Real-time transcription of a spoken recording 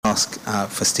ask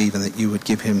for Stephen that you would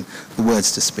give him the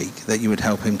words to speak, that you would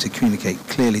help him to communicate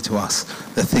clearly to us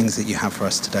the things that you have for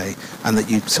us today, and that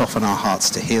you'd soften our hearts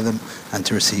to hear them and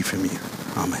to receive from you.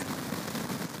 Amen.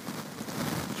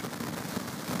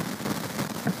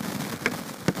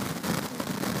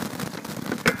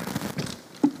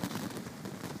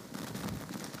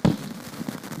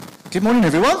 Good morning,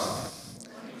 everyone.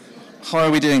 How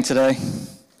are we doing today?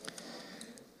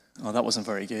 Oh, that wasn't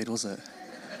very good, was it?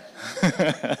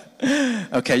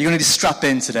 Okay, you're going to strap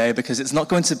in today because it's not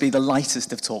going to be the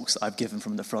lightest of talks that I've given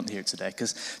from the front here today.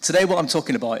 Because today what I'm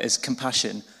talking about is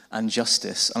compassion and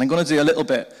justice. And I'm going to do a little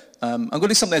bit, I'm going to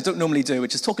do something I don't normally do,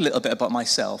 which is talk a little bit about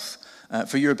myself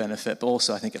for your benefit, but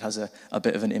also I think it has a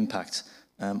bit of an impact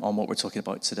on what we're talking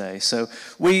about today. So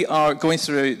we are going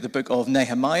through the book of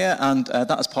Nehemiah, and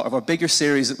that is part of our bigger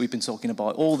series that we've been talking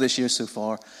about all this year so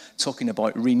far, talking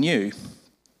about renew.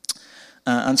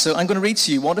 And so I'm going to read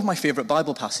to you one of my favorite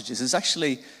Bible passages. It's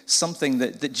actually something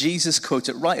that Jesus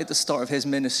quoted right at the start of his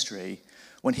ministry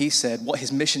when he said what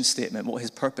his mission statement, what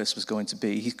his purpose was going to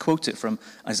be. He quoted from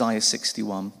Isaiah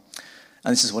 61,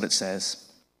 and this is what it says.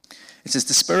 It says,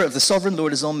 "The Spirit of the Sovereign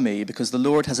Lord is on me, because the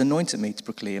Lord has anointed me to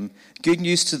proclaim good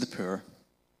news to the poor.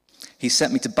 He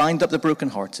sent me to bind up the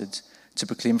brokenhearted, to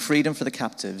proclaim freedom for the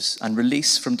captives and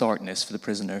release from darkness for the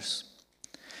prisoners,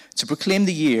 to proclaim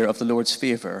the year of the Lord's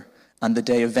favor and the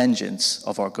day of vengeance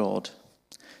of our God,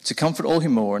 to comfort all who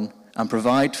mourn and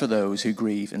provide for those who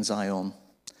grieve in Zion,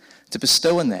 to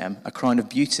bestow on them a crown of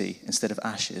beauty instead of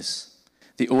ashes,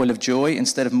 the oil of joy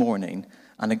instead of mourning,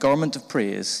 and a garment of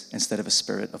praise instead of a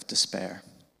spirit of despair.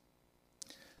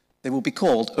 They will be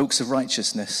called oaks of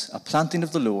righteousness, a planting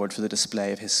of the Lord for the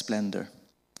display of his splendor.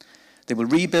 They will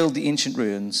rebuild the ancient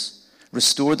ruins,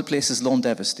 restore the places long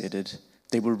devastated.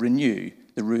 They will renew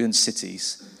the ruined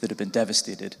cities that have been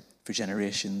devastated for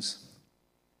generations."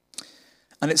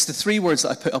 And it's the three words that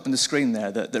I put up on the screen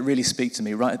there that really speak to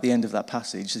me right at the end of that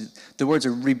passage. The words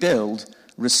are rebuild,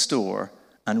 restore,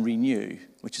 and renew,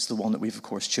 which is the one that we've, of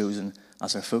course, chosen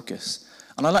as our focus.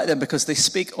 And I like them because they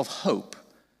speak of hope.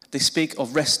 They speak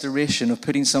of restoration, of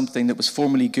putting something that was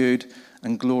formerly good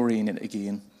and glorying in it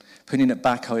again, putting it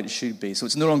back how it should be. So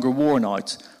it's no longer worn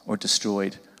out or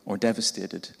destroyed or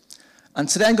devastated. And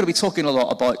today I'm going to be talking a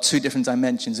lot about two different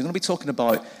dimensions. I'm going to be talking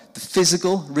about the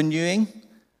physical renewing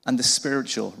and the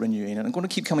spiritual renewing. And I'm going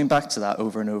to keep coming back to that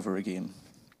over and over again.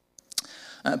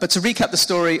 But to recap the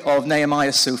story of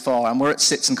Nehemiah so far, and where it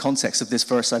sits in context of this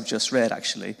verse I've just read,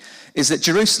 actually, is that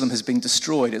Jerusalem has been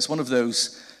destroyed. It's one of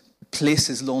those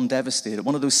places long devastated,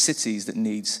 one of those cities that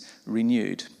needs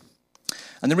renewed.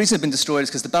 And the reason it's been destroyed is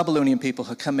because the Babylonian people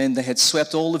had come in, they had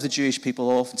swept all of the Jewish people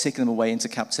off and taken them away into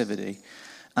captivity.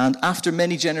 And after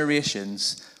many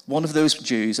generations, one of those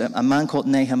Jews, a man called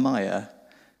Nehemiah,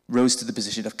 rose to the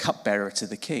position of cupbearer to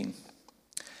the king.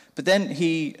 But then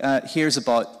he hears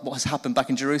about what has happened back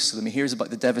in Jerusalem. He hears about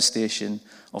the devastation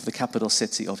of the capital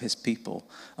city of his people,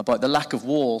 about the lack of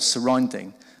walls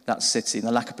surrounding that city and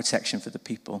the lack of protection for the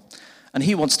people. And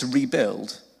he wants to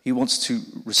rebuild. He wants to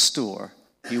restore.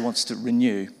 He wants to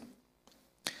renew.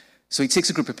 So he takes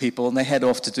a group of people and they head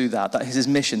off to do that. That is his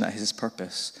mission. That is his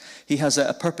purpose. He has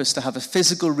a purpose to have a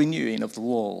physical renewing of the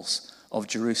walls of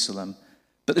Jerusalem.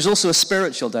 But there's also a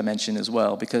spiritual dimension as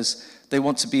well, because they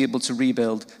want to be able to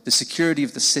rebuild the security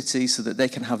of the city so that they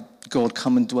can have God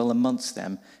come and dwell amongst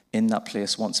them in that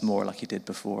place once more like he did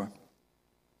before.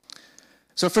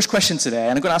 So our first question today,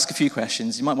 and I'm going to ask a few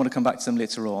questions. You might want to come back to them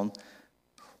later on.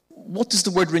 What does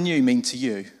the word renew mean to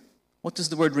you? What does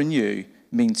the word renew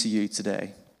mean to you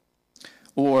today?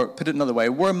 Or put it another way,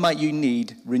 where might you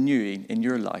need renewing in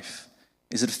your life?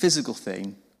 Is it a physical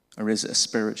thing or is it a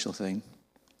spiritual thing?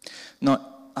 Now,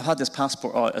 I've had this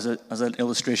passport out as an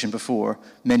illustration before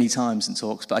many times in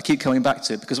talks, but I keep coming back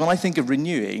to it because when I think of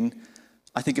renewing,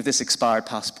 I think of this expired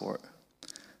passport.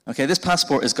 Okay, this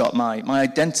passport has got my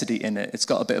identity in it. It's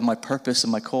got a bit of my purpose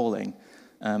and my calling,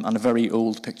 and a very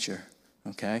old picture.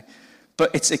 Okay,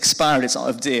 but it's expired. It's out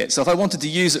of date. So if I wanted to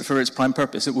use it for its prime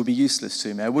purpose, it would be useless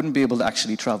to me. I wouldn't be able to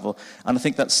actually travel, and I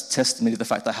think that's testimony to the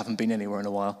fact that I haven't been anywhere in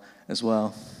a while as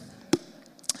well.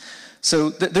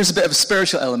 So there's a bit of a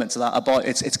spiritual element to that about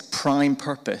its prime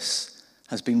purpose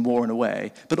has been worn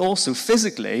away. But also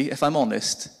physically, if I'm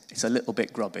honest, it's a little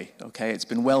bit grubby, okay? It's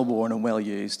been well worn and well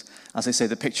used. As I say,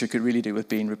 the picture could really do with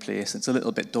being replaced. It's a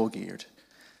little bit dog-eared.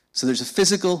 So there's a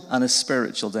physical and a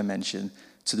spiritual dimension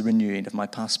to the renewing of my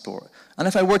passport. And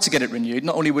if I were to get it renewed,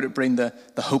 not only would it bring the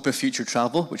hope of future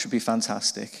travel, which would be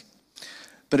fantastic,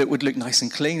 but it would look nice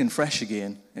and clean and fresh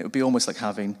again. It would be almost like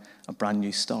having a brand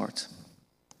new start.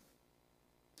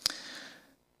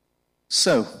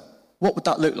 So, what would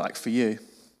that look like for you?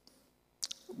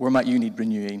 Where might you need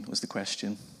renewing, was the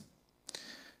question.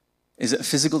 Is it a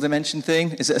physical dimension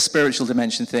thing? Is it a spiritual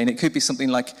dimension thing? It could be something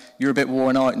like you're a bit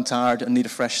worn out and tired and need a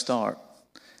fresh start,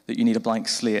 that you need a blank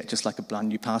slate, just like a brand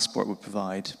new passport would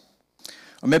provide.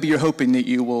 Or maybe you're hoping that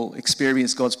you will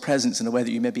experience God's presence in a way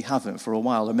that you maybe haven't for a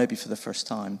while, or maybe for the first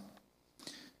time.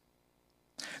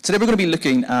 Today we're going to be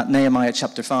looking at Nehemiah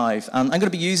chapter 5, and I'm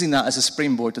going to be using that as a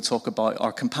springboard to talk about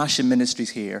our compassion ministries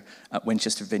here at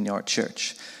Winchester Vineyard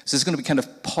Church. So it's going to be kind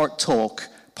of part talk,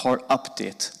 part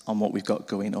update on what we've got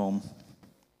going on.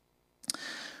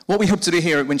 What we hope to do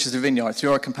here at Winchester Vineyard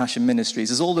through our compassion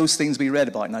ministries is all those things we read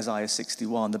about in Isaiah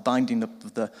 61, the binding up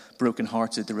of the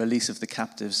brokenhearted, the release of the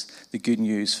captives, the good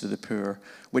news for the poor,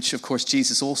 which of course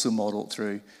Jesus also modeled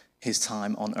through his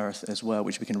time on earth as well,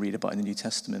 which we can read about in the New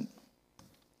Testament.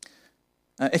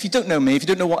 If you don't know me, if you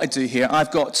don't know what I do here,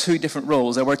 I've got two different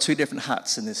roles. I wear two different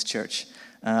hats in this church.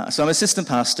 So I'm assistant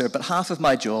pastor, but half of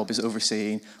my job is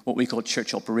overseeing what we call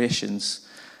church operations.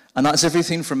 And that's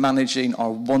everything from managing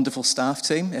our wonderful staff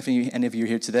team. If any of you are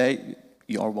here today,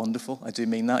 you are wonderful. I do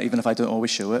mean that, even if I don't always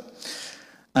show it.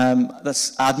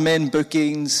 That's admin,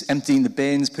 bookings, emptying the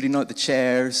bins, putting out the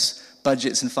chairs,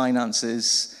 budgets and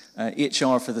finances,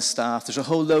 HR for the staff. There's a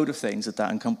whole load of things that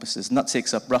encompasses, and that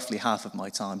takes up roughly half of my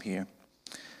time here.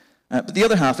 But the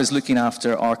other half is looking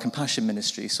after our compassion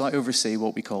ministry. So I oversee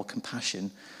what we call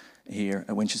compassion here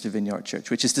at Winchester Vineyard Church,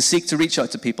 which is to seek to reach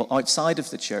out to people outside of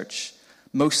the church,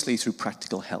 mostly through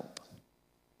practical help.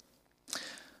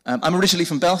 I'm originally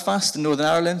from Belfast in Northern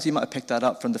Ireland. You might have picked that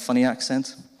up from the funny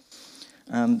accent.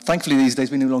 Thankfully, these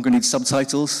days, we no longer need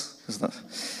subtitles, because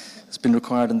that's been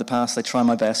required in the past. I try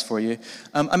my best for you.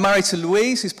 I'm married to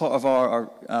Louise, who's part of our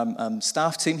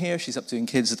staff team here. She's up doing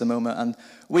kids at the moment. And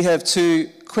we have two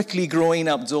quickly growing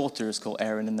up daughters called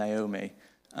Erin and Naomi.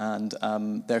 And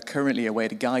they're currently away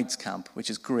at a guides camp, which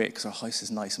is great because our house is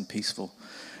nice and peaceful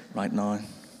right now.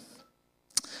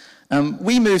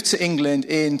 We moved to England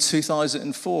in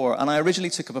 2004, and I originally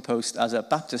took up a post as a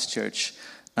Baptist church,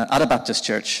 at a Baptist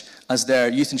church, as their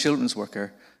youth and children's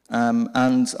worker.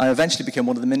 And I eventually became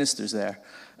one of the ministers there.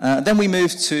 Then we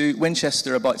moved to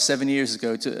Winchester about 7 years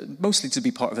ago, mostly to be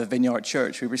part of a vineyard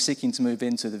church. We were seeking to move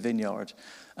into the vineyard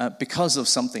because of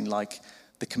something like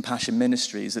the compassion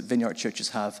ministries that vineyard churches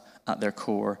have at their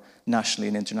core, nationally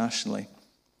and internationally.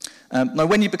 Now,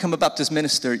 when you become a Baptist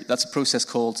minister, that's a process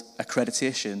called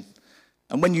accreditation.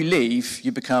 And when you leave,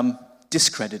 you become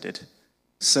discredited.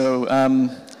 So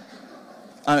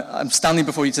I'm standing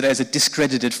before you today as a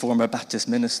discredited former Baptist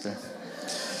minister.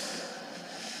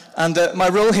 And my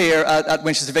role here at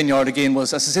Winchester Vineyard, again,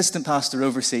 was as assistant pastor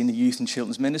overseeing the youth and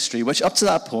children's ministry, which up to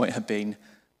that point had been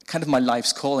kind of my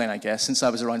life's calling, I guess, since I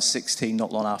was around 16,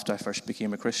 not long after I first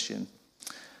became a Christian.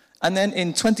 And then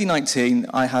in 2019,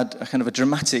 I had a kind of a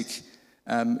dramatic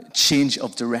change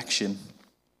of direction.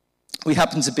 We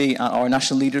happened to be at our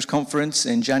National Leaders Conference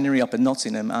in January up in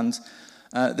Nottingham, and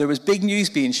there was big news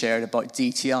being shared about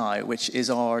DTI, which is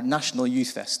our National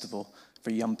Youth Festival for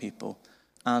young people.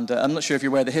 And I'm not sure if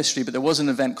you're aware of the history, but there was an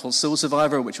event called Soul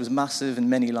Survivor, which was massive in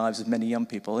many lives of many young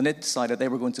people, and it decided they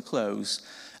were going to close.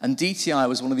 And DTI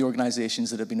was one of the organizations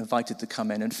that had been invited to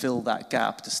come in and fill that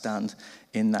gap, to stand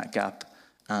in that gap,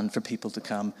 and for people to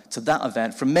come to that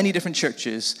event from many different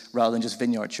churches rather than just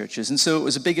vineyard churches. And so it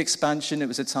was a big expansion. It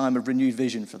was a time of renewed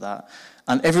vision for that.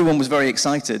 And everyone was very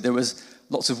excited. There was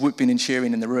lots of whooping and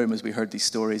cheering in the room as we heard these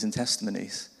stories and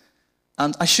testimonies.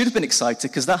 And I should have been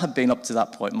excited because that had been up to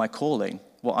that point my calling,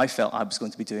 what I felt I was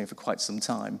going to be doing for quite some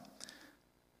time.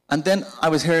 And then I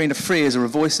was hearing a phrase or a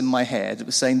voice in my head that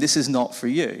was saying, "This is not for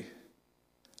you."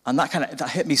 And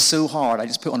that hit me so hard, I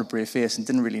just put on a brave face and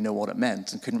didn't really know what it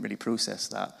meant and couldn't really process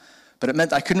that. But it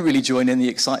meant I couldn't really join in the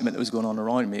excitement that was going on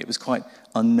around me. It was quite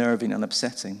unnerving and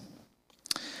upsetting.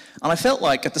 And I felt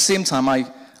like, at the same time,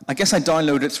 I guess I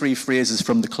downloaded 3 phrases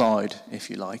from the cloud, if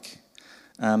you like.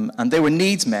 And they were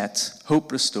needs met,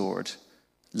 hope restored,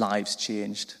 lives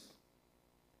changed.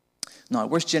 Now,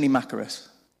 where's Jenny Macareth?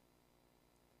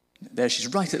 There,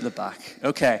 she's right at the back.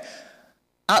 Okay.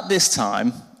 At this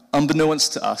time,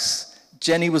 unbeknownst to us,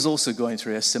 Jenny was also going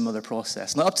through a similar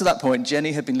process. Now, up to that point,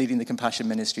 Jenny had been leading the compassion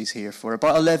ministries here for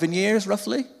about 11 years,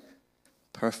 roughly.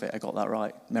 Perfect, I got that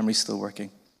right. Memory's still working.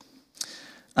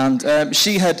 And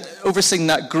she had overseen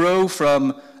that grow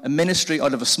from a ministry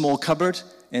out of a small cupboard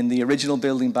in the original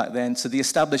building back then to the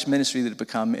established ministry that had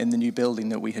become in the new building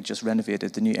that we had just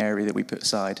renovated, the new area that we put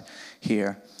aside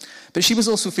here. But she was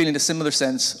also feeling a similar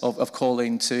sense of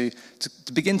calling to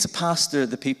begin to pastor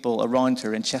the people around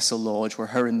her in Chesil Lodge, where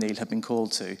her and Neil had been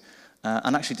called to,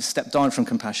 and actually to step down from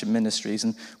compassion ministries.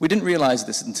 And we didn't realize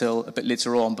this until a bit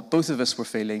later on, but both of us were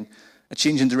feeling a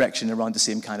change in direction around the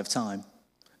same kind of time.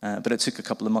 But it took a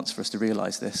couple of months for us to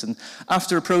realise this. And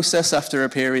after a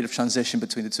period of transition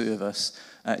between the two of us,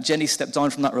 Jenny stepped down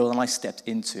from that role and I stepped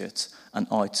into it and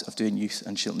out of doing youth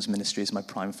and children's ministry as my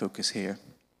prime focus here.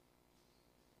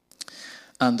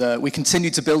 And we continue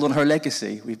to build on her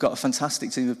legacy. We've got a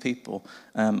fantastic team of people,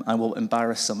 and we'll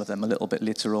embarrass some of them a little bit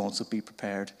later on, so be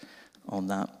prepared on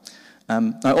that.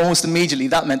 Now, almost immediately,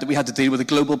 that meant that we had to deal with a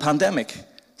global pandemic.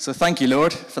 So thank you,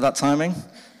 Lord, for that timing.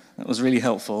 That was really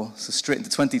helpful. So straight into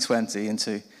 2020,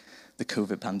 into the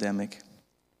COVID pandemic.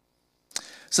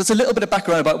 So it's a little bit of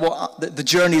background about what the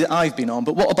journey that I've been on,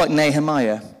 but what about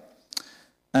Nehemiah?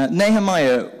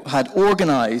 Nehemiah had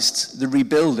organized the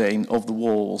rebuilding of the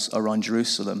walls around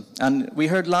Jerusalem. And we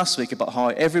heard last week about how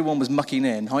everyone was mucking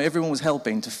in, how everyone was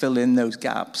helping to fill in those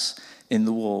gaps in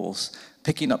the walls,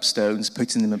 picking up stones,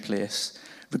 putting them in place,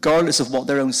 regardless of what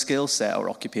their own skill set or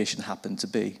occupation happened to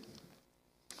be.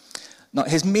 Now,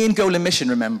 his main goal and mission,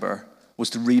 remember, was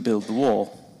to rebuild the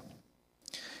wall.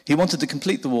 He wanted to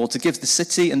complete the wall, to give the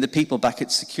city and the people back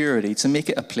its security, to make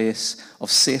it a place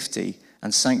of safety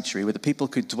and sanctuary where the people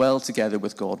could dwell together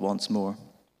with God once more.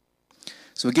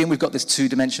 So again, we've got this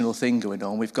two-dimensional thing going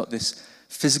on. We've got this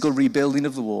physical rebuilding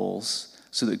of the walls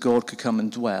so that God could come and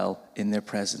dwell in their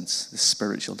presence, this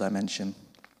spiritual dimension.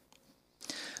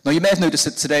 Now, you may have noticed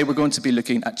that today we're going to be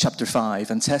looking at chapter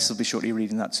 5, and Tess will be shortly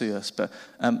reading that to us, but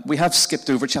we have skipped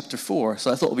over chapter 4,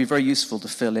 so I thought it would be very useful to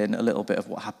fill in a little bit of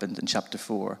what happened in chapter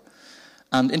 4.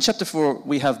 And in chapter 4,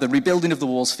 we have the rebuilding of the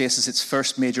walls faces its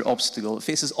first major obstacle. It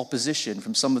faces opposition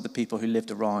from some of the people who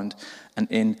lived around and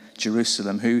in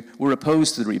Jerusalem, who were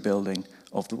opposed to the rebuilding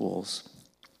of the walls.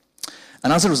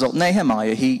 And as a result,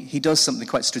 Nehemiah, he does something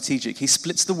quite strategic. He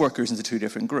splits the workers into two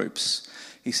different groups.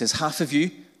 He says, half of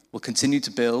you will continue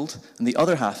to build, and the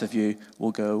other half of you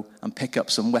will go and pick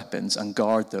up some weapons and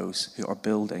guard those who are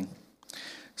building.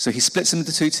 So he splits them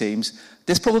into two teams.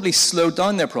 This probably slowed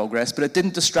down their progress, but it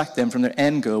didn't distract them from their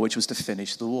end goal, which was to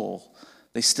finish the wall.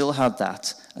 They still had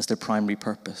that as their primary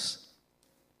purpose.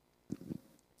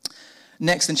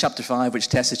 Next, in chapter 5, which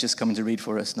Tess is just coming to read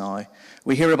for us now,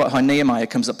 we hear about how Nehemiah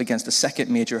comes up against a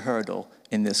second major hurdle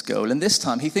in this goal. And this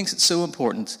time, he thinks it's so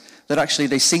important that actually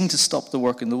they seem to stop the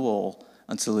work in the wall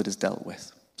until it is dealt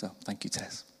with. So, thank you,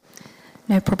 Tess.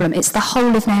 No problem. It's the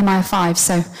whole of Nehemiah 5,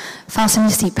 so fasten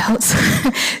your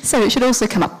seatbelts. So it should also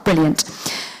come up. Brilliant.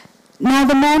 Now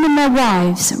the men and their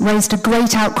wives raised a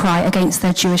great outcry against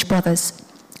their Jewish brothers.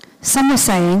 Some were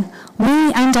saying,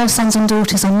 "We and our sons and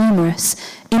daughters are numerous.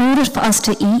 In order for us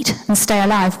to eat and stay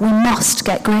alive, we must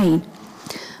get grain."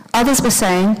 Others were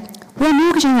saying, "We're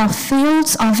mortgaging our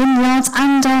fields, our vineyards,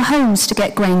 and our homes to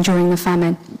get grain during the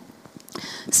famine."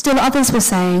 Still others were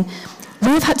saying,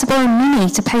 "We've had to borrow money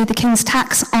to pay the king's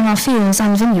tax on our fields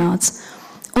and vineyards.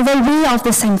 Although we are of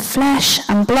the same flesh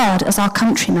and blood as our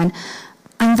countrymen,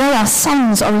 and though our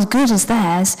sons are as good as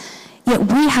theirs,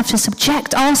 yet we have to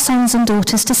subject our sons and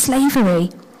daughters to slavery.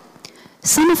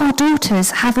 Some of our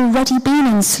daughters have already been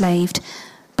enslaved,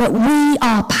 but we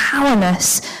are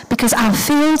powerless because our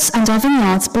fields and our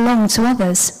vineyards belong to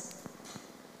others."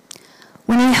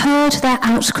 When I heard their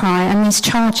outcry and these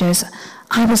charges,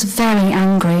 I was very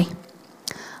angry.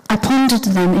 I pondered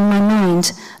them in my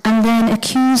mind and then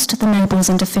accused the nobles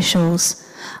and officials.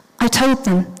 I told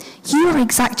them, "You are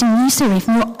exacting usury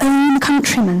from your own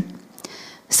countrymen."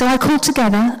 So I called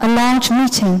together a large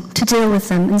meeting to deal with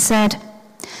them and said,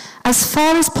 "As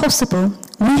far as possible,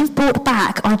 we have brought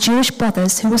back our Jewish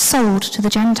brothers who were sold to the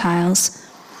Gentiles.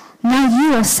 Now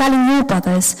you are selling your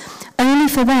brothers only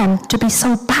for them to be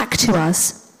sold back to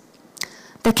us."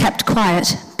 They kept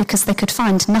quiet because they could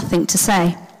find nothing to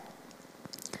say.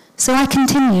 So I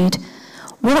continued,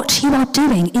 "What you are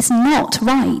doing is not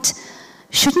right.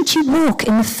 Shouldn't you walk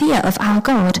in the fear of our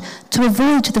God to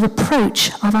avoid the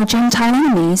reproach of our Gentile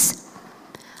enemies?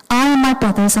 I and my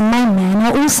brothers and my men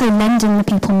are also lending the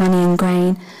people money and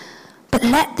grain. But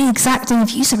let the exacting of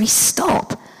usury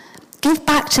stop. Give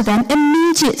back to them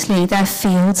immediately their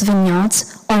fields,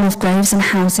 vineyards, olive groves and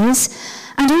houses,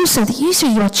 and also the usury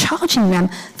you are charging them,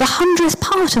 the 100th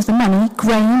part of the money,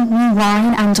 grain, new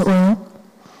wine and oil."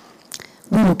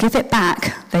 "We will give it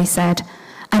back," they said,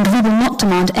 "and we will not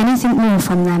demand anything more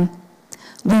from them.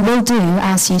 We will do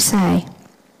as you say."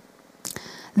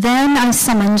 Then I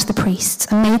summoned the priests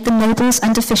and made the nobles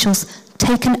and officials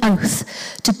take an oath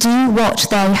to do what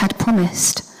they had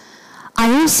promised.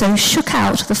 I also shook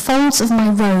out the folds of my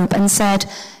robe and said,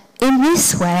 "In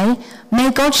this way,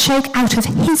 may God shake out of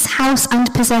his house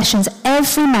and possessions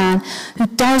every man who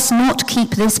does not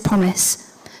keep this promise.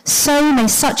 So may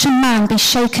such a man be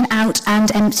shaken out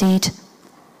and emptied."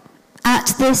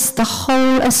 At this, the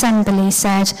whole assembly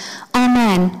said,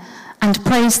 "Amen," and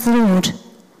praised the Lord.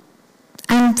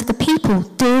 people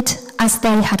did as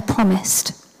they had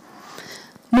promised.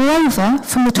 Moreover,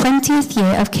 from the 20th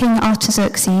year of King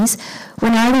Artaxerxes,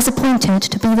 when I was appointed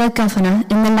to be their governor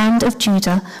in the land of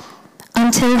Judah,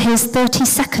 until his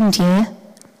 32nd year,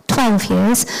 12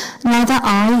 years, neither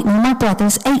I nor my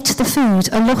brothers ate the food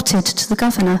allotted to the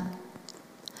governor.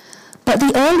 But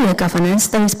the earlier governors,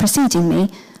 those preceding me,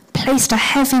 placed a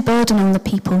heavy burden on the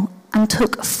people and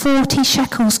took 40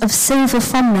 shekels of silver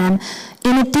from them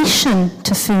in addition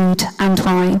to food and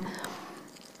wine.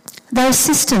 Their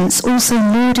assistants also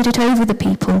lorded it over the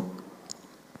people.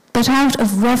 But out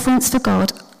of reverence for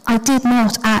God, I did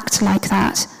not act like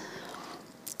that.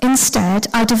 Instead,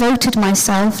 I devoted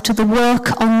myself to the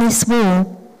work on this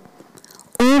wall.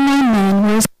 All my men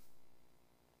were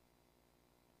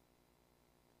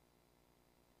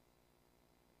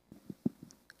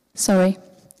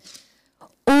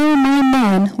All my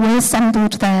men were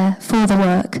assembled there for the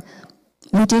work.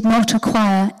 We did not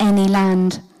acquire any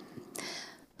land.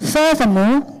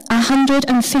 Furthermore,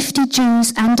 150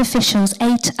 Jews and officials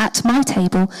ate at my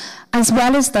table, as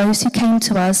well as those who came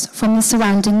to us from the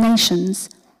surrounding nations.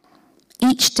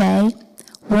 Each day,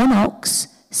 1 ox,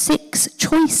 6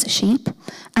 choice sheep,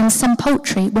 and some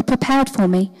poultry were prepared for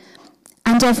me,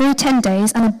 and every 10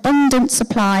 days an abundant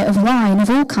supply of wine of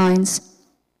all kinds.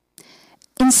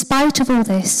 In spite of all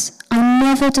this, I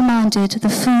never demanded the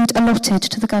food allotted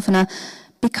to the governor,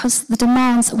 because the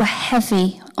demands were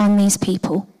heavy on these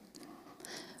people.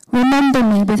 Remember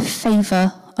me with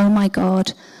favour, O my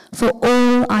God, for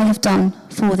all I have done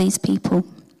for these people.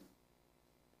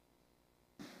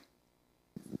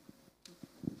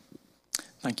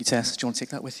 Thank you, Tess. Do you want to take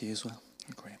that with you as well?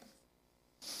 Great.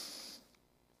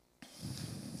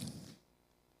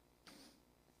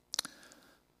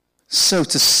 So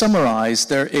to summarise,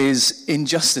 there is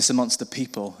injustice amongst the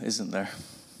people, isn't there?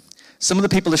 Some of the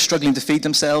people are struggling to feed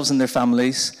themselves and their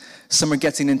families. Some are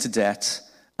getting into debt.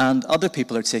 And other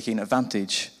people are taking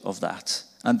advantage of that.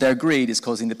 And their greed is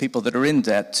causing the people that are in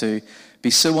debt to be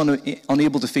so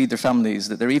unable to feed their families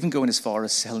that they're even going as far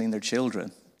as selling their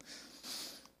children.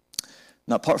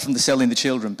 Now, apart from the selling the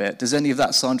children bit, does any of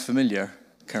that sound familiar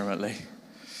currently?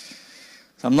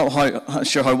 I'm not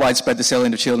sure how widespread the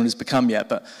selling of children has become yet,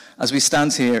 but as we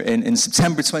stand here in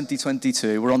September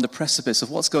 2022, we're on the precipice of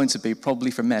what's going to be,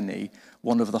 probably for many,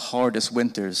 one of the hardest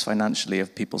winters financially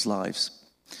of people's lives.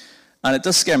 And it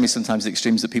does scare me sometimes the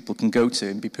extremes that people can go to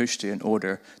and be pushed to in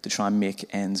order to try and make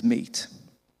ends meet.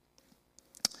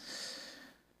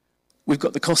 We've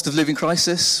got the cost of living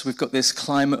crisis. We've got this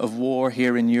climate of war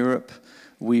here in Europe.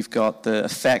 We've got the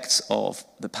effects of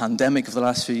the pandemic of the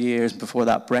last few years, and before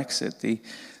that, Brexit.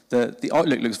 The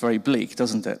outlook looks very bleak,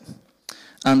 doesn't it?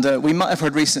 And we might have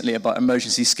heard recently about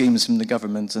emergency schemes from the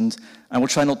government, and we'll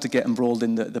try not to get embroiled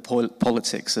in the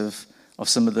politics of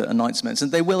some of the announcements.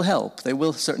 And they will help. They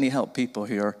will certainly help people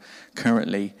who are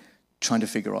currently trying to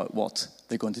figure out what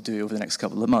they're going to do over the next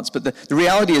couple of months. But the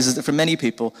reality is that for many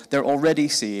people, they're already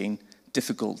seeing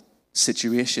difficult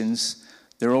situations.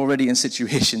 They're already in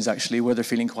situations, actually, where they're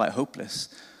feeling quite hopeless.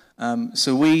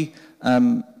 So we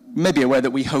may be aware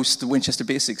that we host the Winchester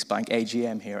Basics Bank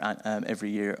AGM here every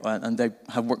year, and they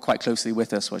have worked quite closely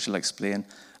with us, which I'll explain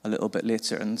a little bit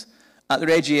later. And at their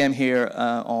AGM here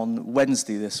on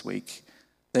Wednesday this week,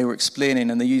 they were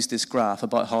explaining, and they used this graph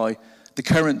about how the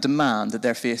current demand that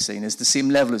they're facing is the same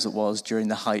level as it was during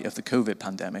the height of the COVID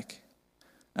pandemic,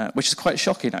 which is quite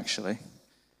shocking, actually.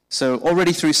 So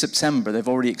already through September, they've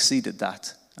already exceeded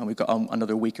that, and we've got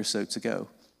another week or so to go.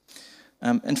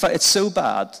 In fact, it's so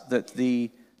bad that the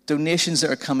donations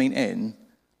that are coming in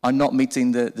are not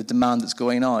meeting the demand that's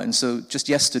going out. And so just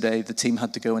yesterday, the team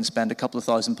had to go and spend a couple of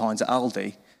 £1,000 at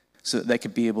Aldi so that they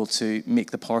could be able to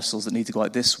make the parcels that need to go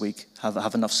out this week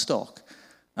have enough stock.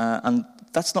 And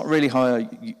that's not really how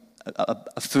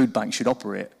a food bank should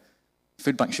operate.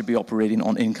 Food bank should be operating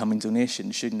on incoming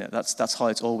donations, shouldn't it? That's how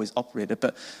it's always operated.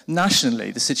 But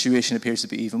nationally, the situation appears to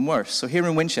be even worse. So here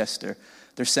in Winchester,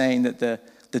 they're saying that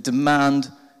the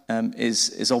demand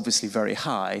is obviously very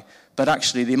high, but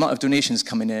actually the amount of donations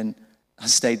coming in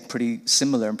has stayed pretty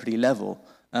similar and pretty level.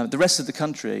 The rest of the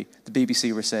country, the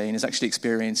BBC were saying, is actually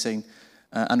experiencing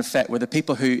an effect where the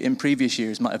people who in previous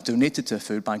years might have donated to a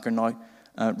food bank are now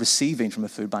receiving from a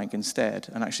food bank instead.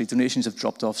 And actually donations have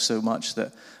dropped off so much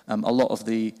that a lot of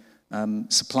the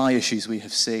supply issues we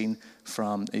have seen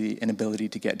from the inability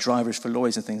to get drivers for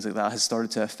lorries and things like that has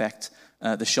started to affect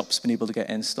the shops being able to get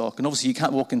in stock. And obviously you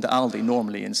can't walk into Aldi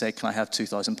normally and say, can I have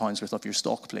 £2,000 worth of your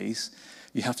stock, please?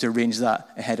 You have to arrange that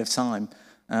ahead of time.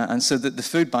 And so the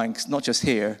food banks, not just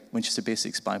here, Winchester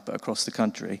Basics Bank, but across the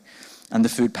country, and the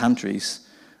food pantries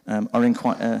are in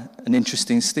quite an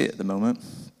interesting state at the moment.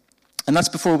 And that's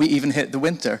before we even hit the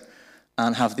winter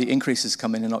and have the increases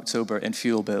come in October in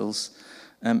fuel bills.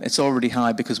 It's already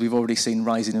high because we've already seen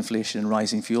rising inflation and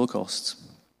rising fuel costs.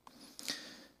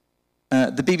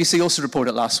 The BBC also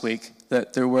reported last week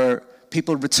that there were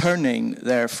people returning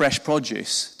their fresh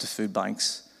produce to food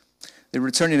banks. They were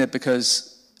returning it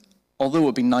because although it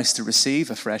would be nice to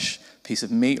receive a fresh piece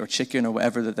of meat or chicken or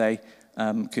whatever that they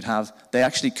could have, they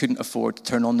actually couldn't afford to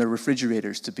turn on their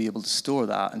refrigerators to be able to store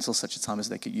that until such a time as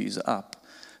they could use it up.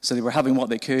 So they were having what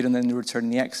they could and then they were returning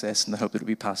the excess in the hope that it would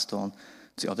be passed on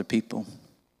to other people.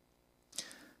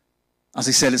 As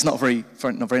I said, it's not very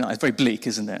nice. It's very bleak,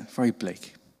 isn't it? Very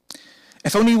bleak.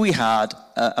 If only we had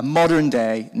a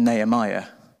modern-day Nehemiah,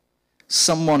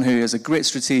 someone who, as a great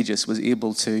strategist, was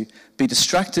able to be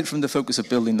distracted from the focus of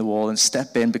building the wall and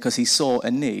step in because he saw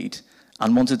a need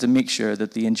and wanted to make sure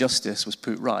that the injustice was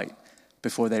put right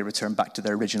before they returned back to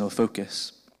their original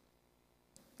focus.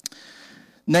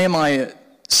 Nehemiah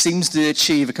seems to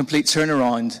achieve a complete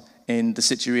turnaround in the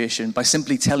situation by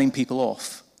simply telling people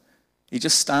off. He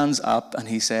just stands up and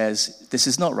he says, this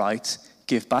is not right,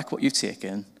 give back what you've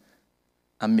taken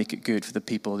and make it good for the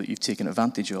people that you've taken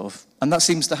advantage of. And that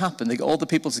seems to happen. They get all the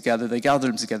people together, they gather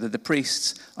them together, the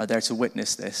priests are there to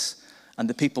witness this, and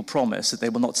the people promise that they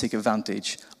will not take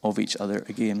advantage of each other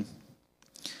again.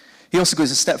 He also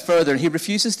goes a step further and he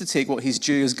refuses to take what he's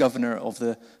due as governor of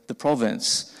the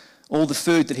province. All the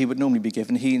food that he would normally be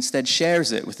given, he instead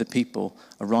shares it with the people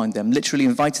around them, literally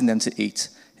inviting them to eat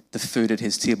the food at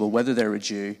his table, whether they're a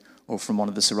Jew or from one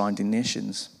of the surrounding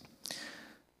nations.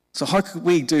 So how could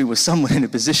we do with someone in a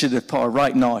position of power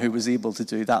right now who was able to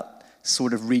do that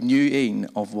sort of renewing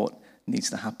of what needs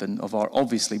to happen, of our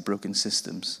obviously broken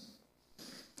systems?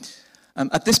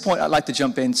 At this point, I'd like to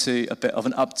jump into a bit of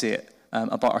an update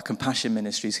about our compassion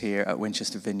ministries here at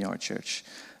Winchester Vineyard Church.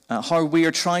 How we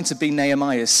are trying to be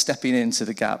Nehemiah, stepping into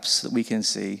the gaps that we can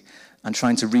see and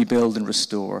trying to rebuild and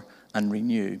restore and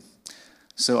renew.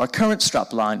 So our current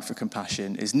strapline for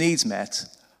compassion is needs met,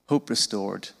 hope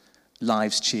restored,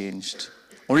 lives changed,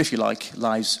 or if you like,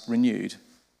 lives renewed,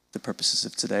 the purposes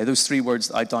of today. Those 3 words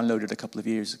that I downloaded a couple of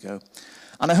years ago.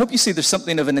 And I hope you see there's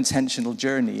something of an intentional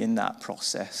journey in that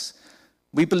process.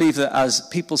 We believe that as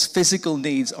people's physical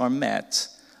needs are met,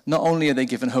 not only are they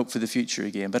given hope for the future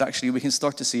again, but actually we can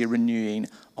start to see a renewing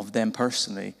of them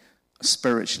personally,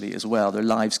 spiritually as well. Their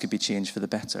lives could be changed for the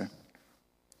better.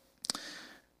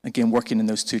 Again, working in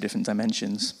those 2 different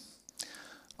dimensions.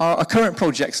 Our current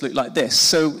projects look like this.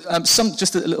 So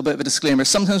just a little bit of a disclaimer.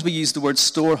 Sometimes we use the word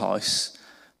storehouse,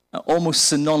 almost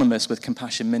synonymous with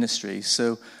compassion ministry.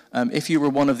 So if you were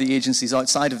one of the agencies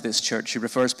outside of this church who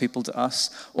refers people to us,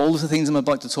 all of the things I'm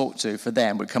about to talk to for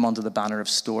them would come under the banner of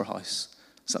storehouse.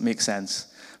 Does that make sense?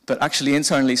 But actually,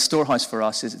 internally, storehouse for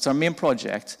us it's our main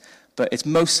project, but it's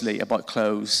mostly about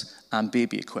clothes and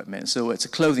baby equipment. So it's a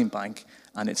clothing bank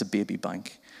and it's a baby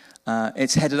bank.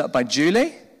 It's headed up by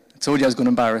Julie. I told you I was going to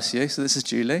embarrass you, so this is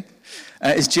Julie.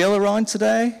 Is Jill around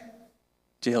today?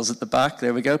 Jill's at the back.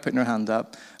 There we go, putting her hand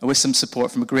up. With some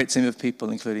support from a great team of people,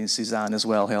 including Suzanne as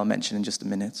well, who I'll mention in just a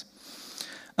minute.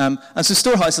 And so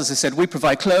Storehouse, as I said, we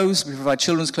provide clothes, we provide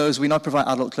children's clothes, we now provide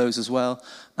adult clothes as well,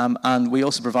 and we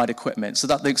also provide equipment. So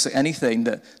that looks at anything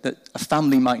that a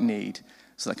family might need.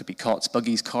 So that could be cots,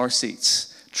 buggies, car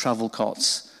seats, travel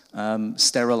cots,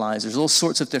 sterilizers, all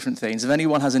sorts of different things. If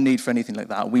anyone has a need for anything like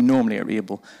that, we normally are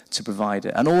able to provide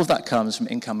it. And all of that comes from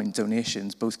incoming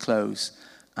donations, both clothes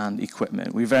and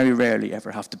equipment. We very rarely ever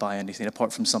have to buy anything,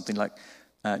 apart from something like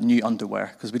new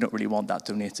underwear, because we don't really want that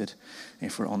donated,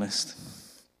 if we're honest.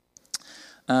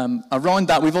 Around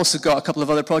that, we've also got a couple of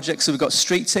other projects. So we've got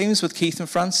street teams with Keith and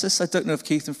Francis. I don't know if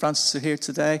Keith and Francis are here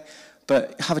today,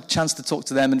 but have a chance to talk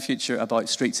to them in future about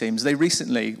street teams. They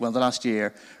recently, the last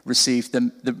year, received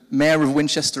the Mayor of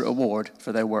Winchester Award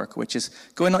for their work, which is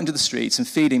going out into the streets and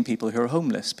feeding people who are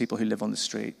homeless, people who live on the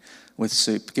street, with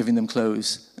soup, giving them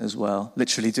clothes as well,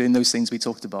 literally doing those things we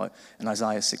talked about in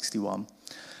Isaiah 61.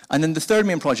 And then the third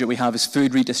main project we have is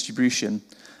food redistribution.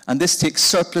 And this takes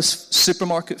surplus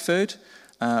supermarket food,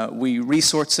 we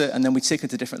resort it, and then we take it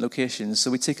to different locations.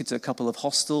 So we take it to a couple of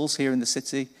hostels here in the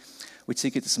city. We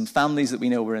take it to some families that we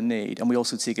know are in need, and we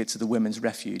also take it to the Women's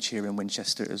Refuge here in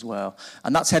Winchester as well.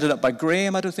 And that's headed up by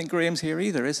Graham. I don't think Graham's here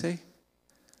either, is he?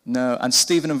 No. And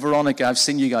Stephen and Veronica, I've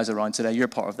seen you guys around today. You're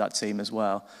part of that team as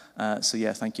well. So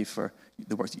yeah, thank you for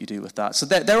the work that you do with that. So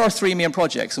there are 3 main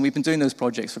projects, and we've been doing those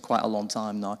projects for quite a long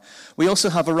time now. We also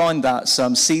have around that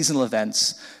some seasonal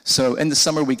events. So in the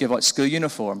summer, we give out school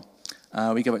uniform.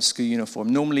 we give out school uniform.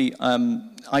 Normally,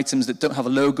 items that don't have a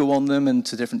logo on them and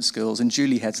to different schools, and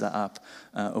Julie heads that up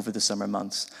over the summer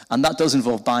months. And that does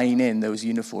involve buying in those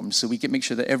uniforms, so we can make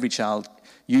sure that every child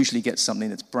usually gets something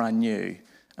that's brand new,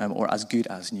 or as good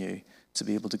as new, to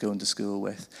be able to go into school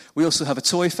with. We also have a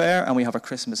toy fair, and we have our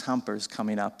Christmas hampers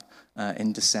coming up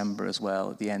in December as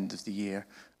well, at the end of the year.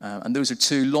 And those are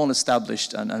two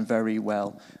long-established and very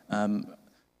well,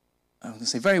 I was going to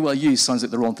say very well used, sounds like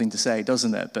the wrong thing to say,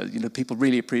 doesn't it? But people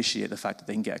really appreciate the fact that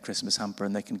they can get a Christmas hamper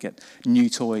and they can get new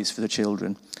toys for their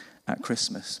children at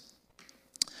Christmas.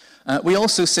 We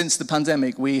also, since the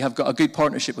pandemic, we have got a good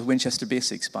partnership with Winchester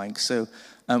Basics Bank. So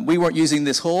we weren't using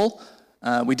this hall.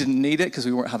 We didn't need it because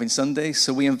we weren't having Sundays,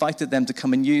 so we invited them to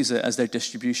come and use it as their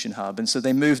distribution hub. And so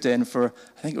they moved in for,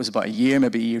 I think it was about a year,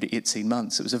 maybe a year to 18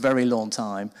 months. It was a very long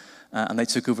time. And they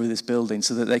took over this building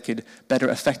so that they could better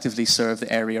effectively serve the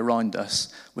area around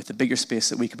us with the bigger space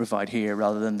that we could provide here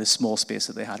rather than the small space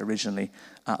that they had originally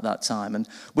at that time. And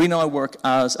we now work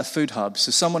as a food hub. So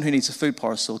someone who needs a food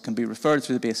parcel can be referred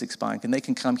through the Basics Bank and they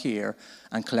can come here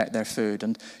and collect their food.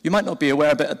 And you might not be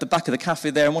aware, but at the back of the cafe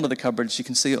there, in one of the cupboards, you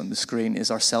can see it on the screen,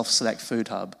 is our self-select food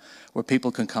hub where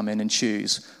people can come in and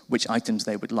choose which items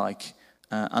they would like.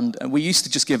 And we used to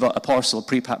just give out a parcel, a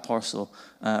pre-packed parcel,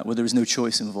 where there was no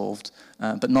choice involved.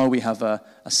 But now we have a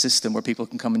system where people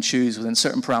can come and choose within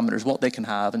certain parameters what they can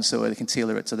have, and so they can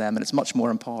tailor it to them. And it's much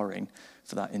more empowering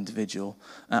for that individual.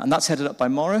 And that's headed up by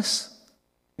Morris,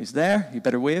 who's there. You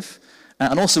better wave.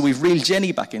 And also we've reeled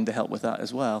Jenny back in to help with that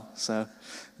as well. So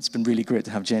it's been really great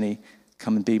to have Jenny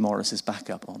come and be Morris's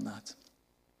backup on that.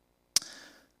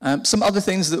 Some other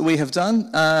things that we have done,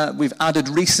 we've added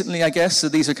recently, I guess, so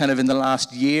these are kind of in the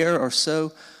last year or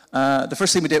so. The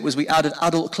first thing we did was we added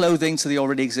adult clothing to the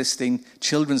already existing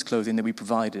children's clothing that we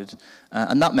provided.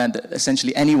 And that meant that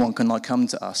essentially anyone can now come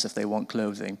to us if they want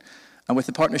clothing. And with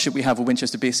the partnership we have with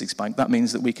Winchester Basics Bank, that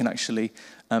means that we can actually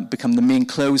become the main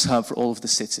clothes hub for all of the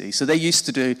city. So they used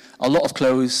to do a lot of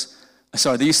clothes.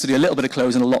 They used to do a little bit of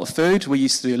clothes and a lot of food. We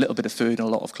used to do a little bit of food and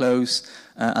a lot of clothes.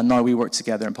 And now we work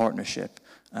together in partnership.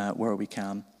 Where we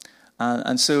can.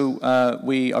 And so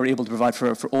we are able to provide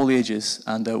for all ages,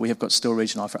 and we have got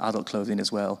storage now for adult clothing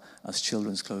as well as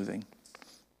children's clothing.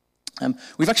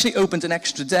 We've actually opened an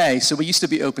extra day, so we used to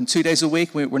be open 2 days a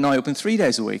week, we're now open 3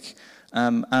 days a week.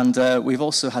 And we've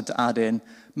also had to add in,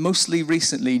 mostly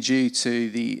recently due to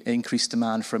the increased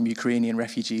demand from Ukrainian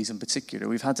refugees in particular,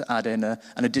 we've had to add in an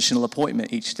additional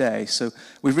appointment each day. So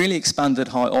we've really expanded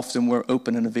how often we're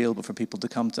open and available for people to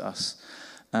come to us.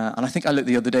 And I think I looked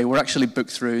the other day, we're actually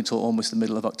booked through until almost the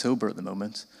middle of October at the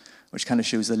moment, which kind of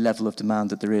shows the level of demand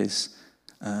that there is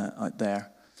out there.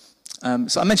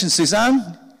 So I mentioned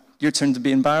Suzanne. Your turn to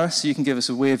be embarrassed, so you can give us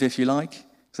a wave if you like,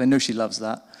 because I know she loves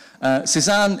that.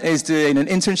 Suzanne is doing an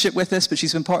internship with us, but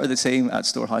she's been part of the team at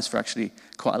Storehouse for actually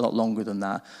quite a lot longer than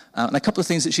that. And a couple of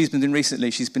things that she's been doing recently,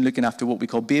 she's been looking after what we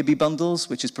call baby bundles,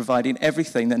 which is providing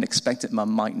everything that an expectant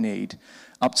mum might need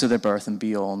up to their birth and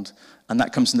beyond. And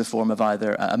that comes in the form of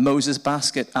either a Moses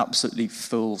basket, absolutely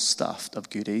full stuffed of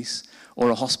goodies, or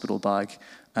a hospital bag.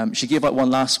 She gave out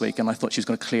one last week, and I thought she was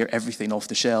going to clear everything off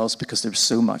the shelves because there was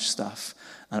so much stuff.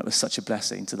 And it was such a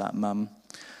blessing to that mum.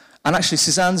 And actually,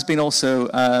 Suzanne's been also,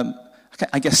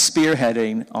 I guess,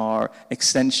 spearheading our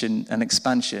extension and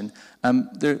expansion.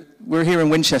 We're here in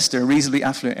Winchester, a reasonably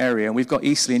affluent area, and we've got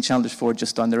Eastleigh and Chandler's Ford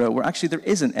just down the road, where actually there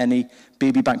isn't any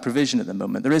baby bank provision at the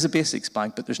moment. There is a Basics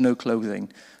Bank, but there's no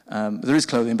clothing. There is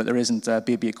clothing, but there isn't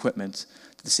baby equipment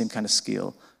to the same kind of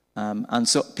scale. And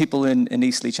so people in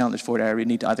Eastleigh, Chandler's Ford area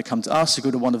need to either come to us or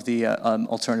go to one of the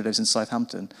alternatives in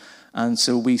Southampton. And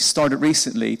so we started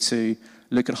recently to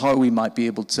look at how we might be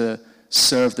able to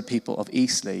serve the people of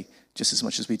Eastleigh just as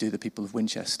much as we do the people of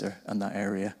Winchester and that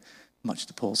area. Much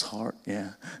to Paul's heart, yeah.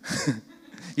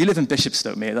 You live in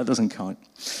Bishopstoke, mate, that doesn't count.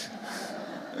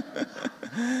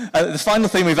 The final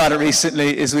thing we've added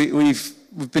recently is we've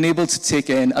been able to take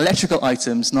in electrical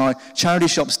items. Now, charity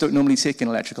shops don't normally take in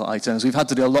electrical items. We've had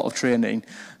to do a lot of training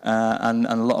and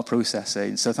a lot of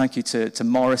processing. So thank you to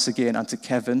Morris again and to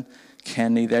Kevin,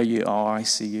 Kenny, there you are, I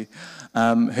see you,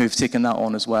 who've taken that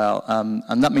on as well.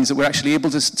 And that means that we're actually able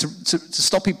to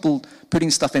stop people putting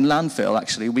stuff in landfill,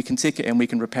 actually. We can take it in, we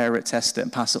can repair it, test it,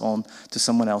 and pass it on to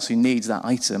someone else who needs that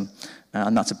item.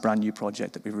 And that's a brand new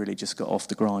project that we've really just got off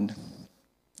the ground.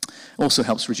 Also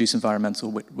helps reduce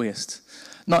environmental waste.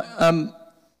 Now,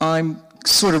 I'm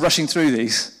sort of rushing through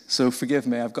these, so forgive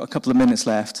me, I've got a couple of minutes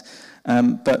left.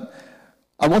 But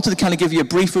I wanted to kind of give you a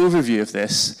brief overview of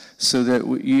this so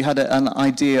that you had an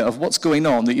idea of what's going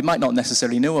on that you might not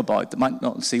necessarily know about, that might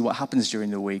not see what happens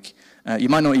during the week. You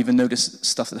might not even notice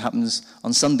stuff that happens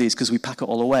on Sundays because we pack it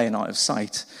all away and out of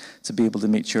sight to be able to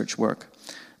make church work.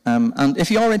 And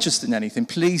if you are interested in anything,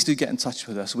 please do get in touch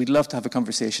with us. We'd love to have a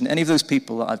conversation. Any of those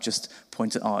people that I've just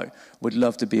pointed out would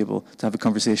love to be able to have a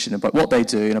conversation about what they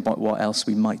do and about what else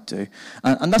we might do.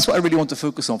 And that's what I really want to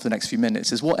focus on for the next few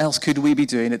minutes, is what else could we be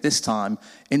doing at this time,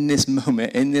 in this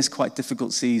moment, in this quite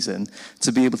difficult season,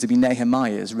 to be able to be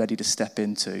Nehemiahs ready to step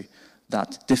into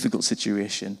that difficult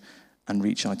situation and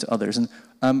reach out to others.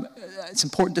 And it's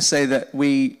important to say that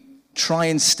we try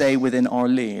and stay within our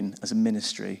lane as a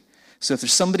ministry. So if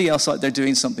there's somebody else out there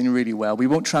doing something really well, we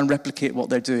won't try and replicate what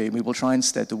they're doing. We will try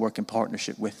instead to work in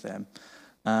partnership with them.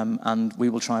 And we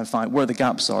will try and find where the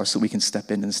gaps are so we can step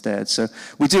in instead. So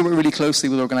we do work really closely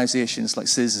with organizations like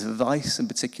Citizens of Advice in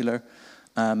particular,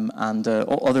 and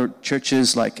other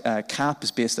churches like CAP is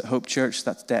based at Hope Church,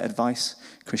 that's Debt Advice,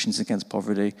 Christians Against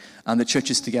Poverty. And the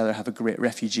churches together have a great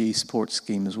refugee support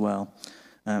scheme as well.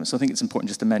 So I think it's important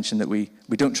just to mention that we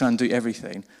don't try and do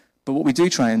everything. But what we do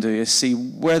try and do is see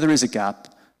where there is a gap,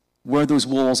 where those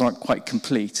walls aren't quite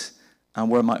complete, and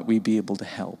where might we be able to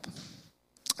help.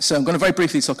 So I'm going to very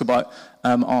briefly talk about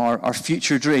our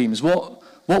future dreams, what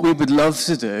we would love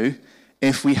to do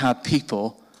if we had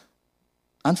people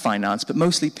and finance, but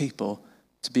mostly people,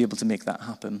 to be able to make that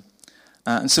happen.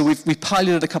 And so we've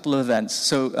piloted a couple of events.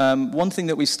 So one thing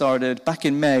that we started back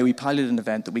in May, we piloted an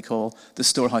event that we call the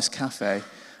Storehouse Cafe.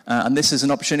 And this is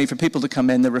an opportunity for people to come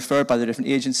in. They're referred by the different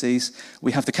agencies.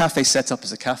 We have the cafe set up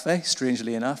as a cafe,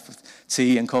 strangely enough, with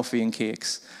tea and coffee and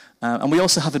cakes. And we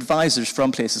also have advisors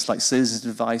from places like Citizens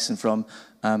Advice and from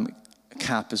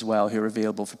CAP as well, who are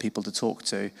available for people to talk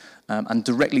to and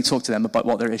directly talk to them about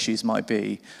what their issues might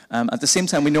be. At the same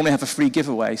time, we normally have a free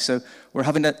giveaway. So we're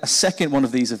having a second one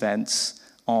of these events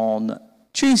on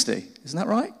Tuesday. Isn't that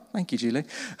right? Thank you, Julie.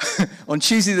 On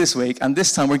Tuesday this week, and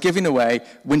this time we're giving away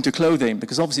winter clothing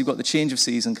because obviously we've got the change of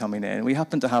season coming in. We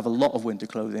happen to have a lot of winter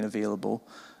clothing available.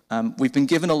 We've been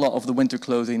given a lot of the winter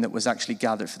clothing that was actually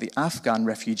gathered for the Afghan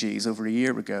refugees over a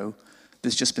year ago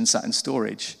that's just been sat in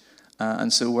storage.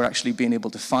 And so we're actually being able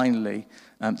to finally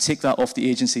take that off the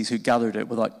agencies who gathered it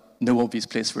without no obvious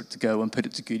place for it to go and put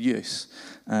it to good use.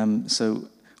 So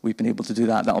we've been able to do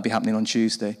that. That'll be happening on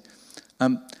Tuesday.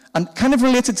 And kind of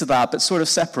related to that, but sort of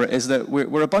separate, is that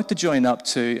we're about to join up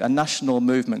to a national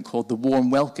movement called the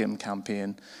Warm Welcome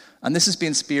campaign. And this is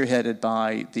being spearheaded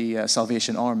by the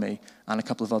Salvation Army and a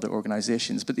couple of other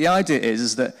organizations. But the idea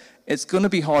is that it's going to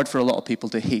be hard for a lot of people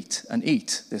to heat and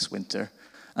eat this winter.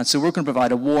 And so we're going to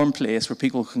provide a warm place where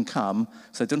people can come,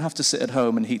 so they don't have to sit at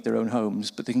home and heat their own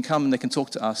homes, but they can come and they can talk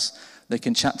to us, they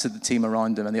can chat to the team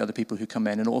around them and the other people who come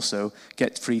in, and also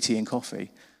get free tea and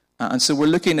coffee. And so we're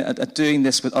looking at doing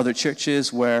this with other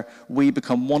churches where we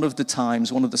become one of the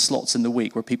times, one of the slots in the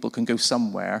week where people can go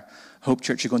somewhere. Hope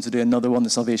Church are going to do another one, the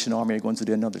Salvation Army are going to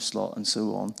do another slot, and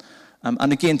so on.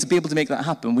 And again, to be able to make that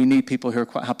happen, we need people who are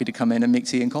quite happy to come in and make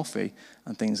tea and coffee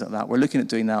and things like that. We're looking at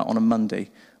doing that on a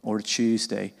Monday or a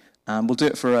Tuesday. And we'll do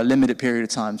it for a limited period of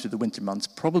time through the winter months,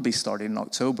 probably starting in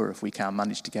October if we can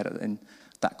manage to get it in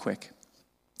that quick.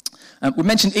 We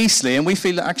mentioned Eastleigh, and we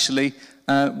feel that actually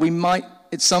we might,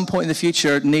 at some point in the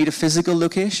future, need a physical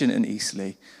location in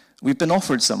Eastleigh. We've been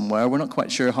offered somewhere. We're not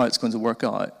quite sure how it's going to work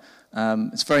out.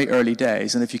 It's very early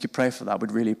days, and if you could pray for that,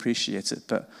 we'd really appreciate it.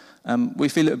 But we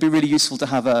feel it would be really useful to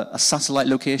have a satellite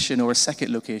location or a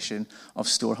second location of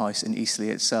Storehouse in Eastleigh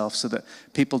itself, so that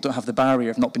people don't have the barrier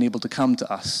of not being able to come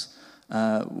to us.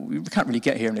 We can't really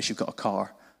get here unless you've got a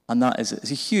car, and that is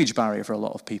a huge barrier for a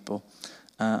lot of people.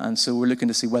 And so we're looking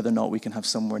to see whether or not we can have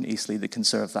somewhere in Eastleigh that can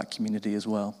serve that community as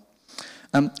well.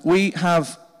 We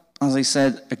have, as I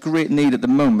said, a great need at the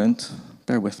moment,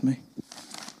 bear with me,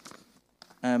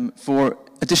 for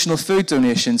additional food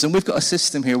donations. And we've got a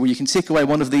system here where you can take away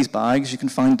one of these bags. You can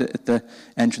find it at the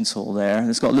entrance hall there. And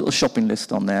it's got a little shopping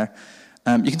list on there.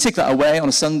 You can take that away on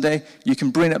a Sunday. You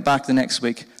can bring it back the next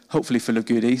week, hopefully full of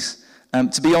goodies.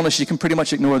 To be honest, you can pretty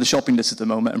much ignore the shopping list at the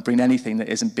moment and bring anything that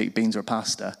isn't baked beans or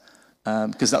pasta.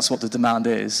 Because that's what the demand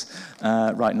is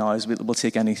right now, is we'll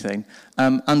take anything.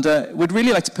 And we'd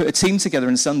really like to put a team together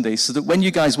on Sunday so that when you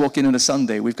guys walk in on a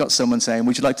Sunday, we've got someone saying,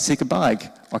 would you like to take a bag?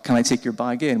 Or can I take your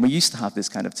bag in? We used to have this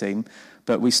kind of team,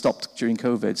 but we stopped during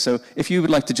COVID. So if you would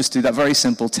like to just do that very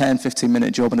simple 10,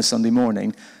 15-minute job on a Sunday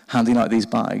morning, handing out these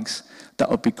bags,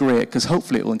 that would be great, because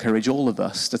hopefully it will encourage all of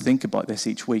us to think about this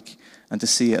each week and to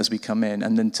see it as we come in,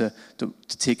 and then to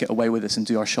take it away with us and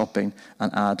do our shopping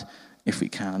and add, if we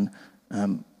can,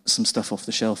 some stuff off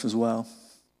the shelf as well.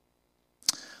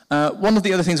 One of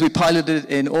the other things we piloted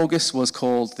in August was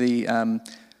called the, I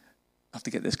have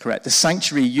to get this correct, the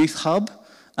Sanctuary Youth Hub.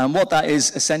 And what that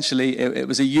is, essentially, it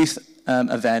was a youth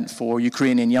event for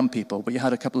Ukrainian young people, but you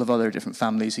had a couple of other different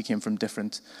families who came from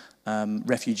different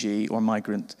refugee or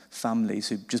migrant families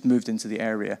who just moved into the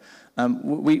area.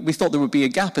 We thought there would be a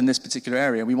gap in this particular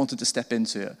area. We wanted to step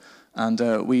into it. And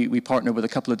we partnered with a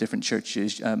couple of different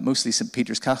churches, mostly St.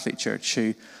 Peter's Catholic Church,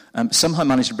 who somehow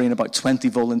managed to bring about 20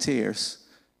 volunteers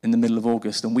in the middle of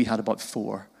August, and we had about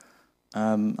 4.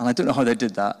 And I don't know how they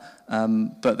did that,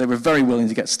 but they were very willing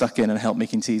to get stuck in and help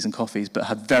making teas and coffees, but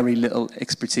had very little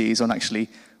expertise on actually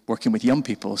working with young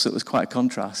people, so it was quite a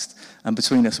contrast. And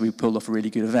between us, we pulled off a really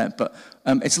good event. But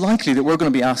it's likely that we're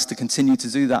going to be asked to continue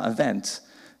to do that event,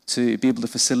 to be able to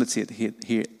facilitate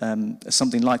here,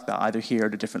 something like that, either here or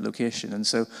at a different location. And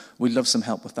so we'd love some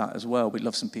help with that as well. We'd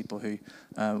love some people who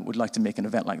would like to make an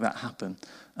event like that happen.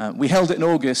 We held it in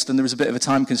August, and there was a bit of a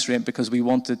time constraint because we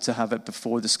wanted to have it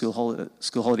before the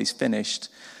school holidays finished,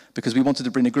 because we wanted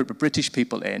to bring a group of British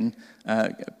people in,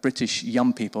 British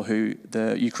young people who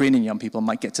the Ukrainian young people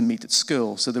might get to meet at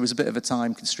school. So there was a bit of a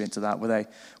time constraint to that, where they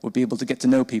would be able to get to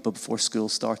know people before school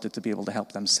started to be able to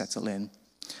help them settle in.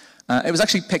 It was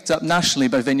actually picked up nationally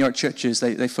by Vineyard Churches.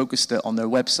 They focused it on their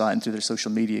website and through their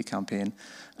social media campaign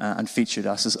and featured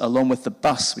us, along with the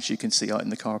bus, which you can see out in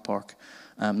the car park.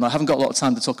 Now, I haven't got a lot of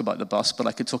time to talk about the bus, but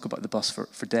I could talk about the bus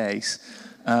for days.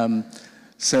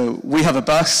 So we have a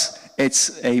bus.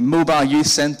 It's a mobile youth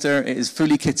centre. It is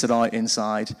fully kitted out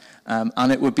inside.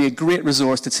 And it would be a great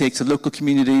resource to take to local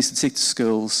communities, to take to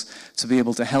schools, to be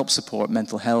able to help support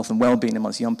mental health and well-being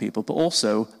amongst young people. But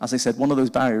also, as I said, one of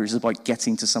those barriers is about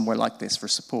getting to somewhere like this for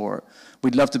support.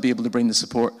 We'd love to be able to bring the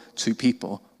support to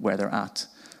people where they're at.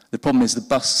 The problem is the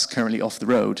bus is currently off the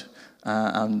road.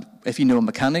 And if you know a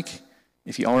mechanic,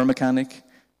 if you are a mechanic,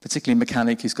 particularly a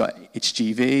mechanic who's got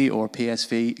HGV or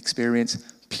PSV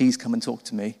experience, please come and talk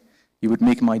to me. You would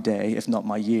make my day, if not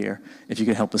my year, if you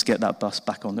could help us get that bus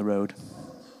back on the road.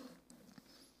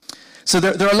 So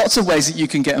there are lots of ways that you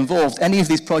can get involved. Any of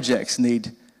these projects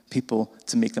need people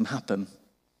to make them happen.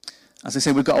 As I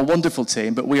say, we've got a wonderful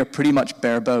team, but we are pretty much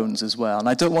bare bones as well. And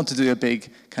I don't want to do a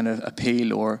big kind of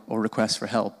appeal or request for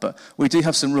help, but we do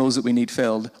have some roles that we need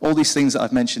filled. All these things that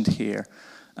I've mentioned here.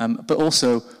 But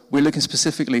also, we're looking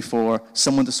specifically for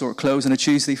someone to sort clothes on a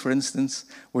Tuesday, for instance.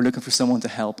 We're looking for someone to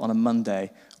help on a Monday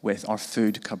with our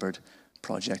food cupboard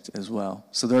project as well.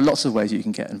 So there are lots of ways you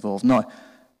can get involved. Now,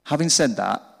 having said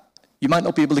that, you might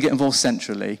not be able to get involved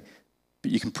centrally,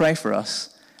 but you can pray for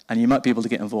us, and you might be able to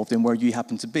get involved in where you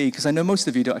happen to be, because I know most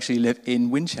of you don't actually live in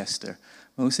Winchester.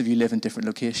 Most of you live in different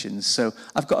locations. So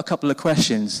I've got a couple of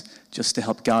questions just to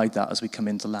help guide that as we come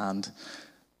into land.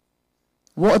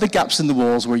 What are the gaps in the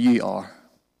walls where you are?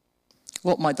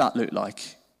 What might that look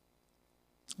like?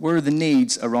 Where are the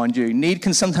needs around you? Need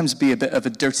can sometimes be a bit of a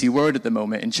dirty word at the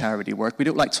moment in charity work. We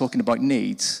don't like talking about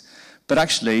needs, but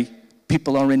actually,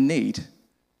 people are in need.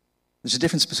 There's a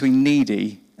difference between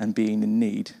needy and being in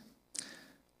need.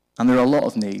 And there are a lot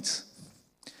of needs.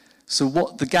 So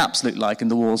what the gaps look like in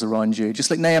the walls around you, just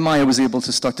like Nehemiah was able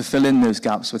to start to fill in those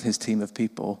gaps with his team of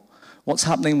people, what's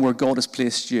happening where God has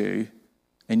placed you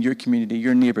in your community,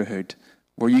 your neighborhood,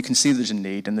 where you can see there's a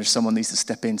need and there's someone needs to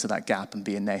step into that gap and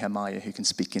be a Nehemiah who can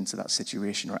speak into that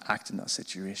situation or act in that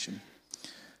situation.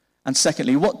 And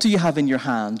secondly, what do you have in your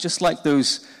hand? Just like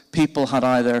those people had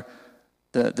either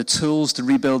the tools to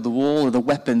rebuild the wall or the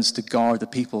weapons to guard the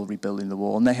people rebuilding the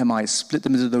wall, Nehemiah split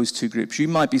them into those two groups. You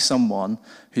might be someone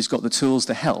who's got the tools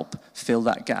to help fill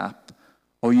that gap,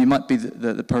 or you might be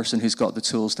the person who's got the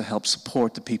tools to help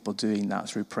support the people doing that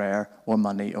through prayer or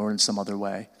money or in some other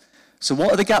way. So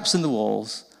what are the gaps in the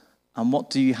walls, and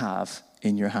what do you have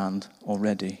in your hand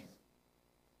already?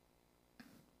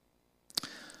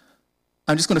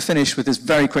 I'm just going to finish with this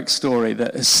very quick story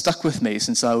that has stuck with me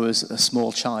since I was a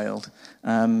small child.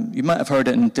 You might have heard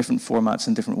it in different formats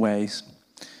and different ways.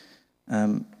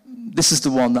 This is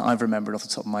the one that I've remembered off the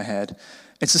top of my head.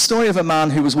 It's the story of a man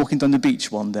who was walking down the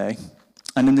beach one day,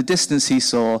 and in the distance he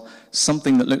saw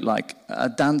something that looked like a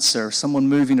dancer, someone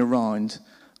moving around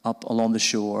up along the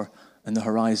shore in the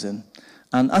horizon.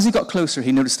 And as he got closer,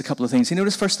 he noticed a couple of things. He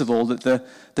noticed, first of all, that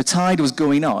the tide was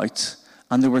going out,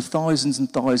 and there were thousands and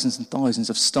thousands and thousands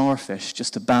of starfish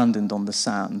just abandoned on the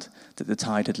sand that the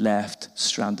tide had left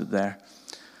stranded there.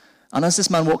 And as this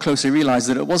man walked closer, he realized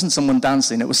that it wasn't someone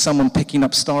dancing, it was someone picking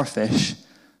up starfish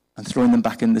and throwing them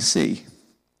back in the sea,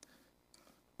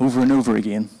 over and over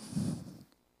again.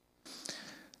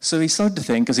 So he started to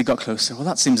think, as he got closer, well,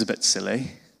 that seems a bit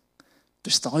silly.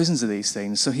 There's thousands of these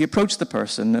things. So he approached the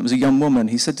person. It was a young woman.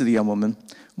 He said to the young woman,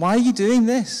 "Why are you doing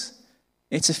this?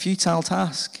 It's a futile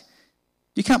task.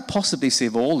 You can't possibly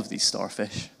save all of these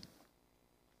starfish.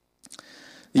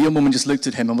 The young woman just looked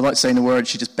at him, and without saying a word,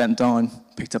 she just bent down,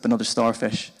 picked up another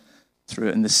starfish, threw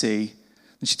it in the sea.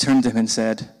 And she turned to him and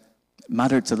said, "It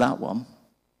mattered to that one."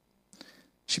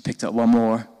 She picked up one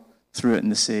more, threw it in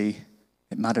the sea.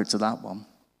 It mattered to that one.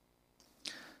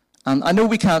 And I know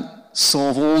we can't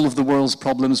solve all of the world's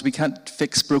problems. We can't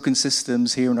fix broken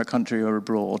systems here in our country or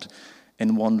abroad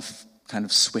in one kind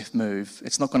of swift move.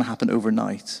 It's not going to happen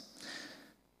overnight.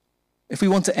 If we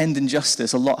want to end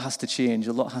injustice, a lot has to change.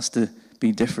 A lot has to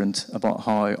be different about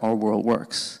how our world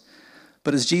works.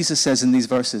 But as Jesus says in these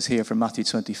verses here from Matthew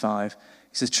 25,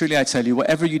 he says, "Truly I tell you,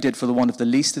 whatever you did for the one of the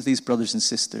least of these brothers and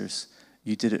sisters,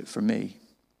 you did it for me."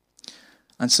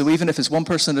 And so even if it's one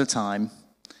person at a time,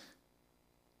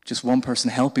 just one person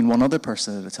helping one other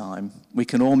person at a time, we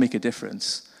can all make a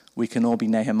difference. We can all be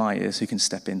Nehemiahs who can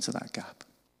step into that gap.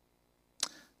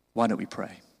 Why don't we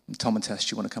pray? And Tom and Tess,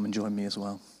 do you want to come and join me as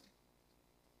well?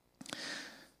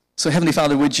 So Heavenly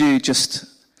Father, would you just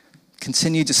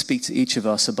continue to speak to each of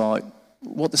us about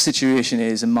what the situation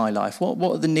is in my life? What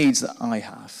are the needs that I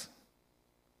have?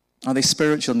 Are they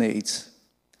spiritual needs?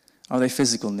 Are they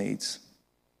physical needs?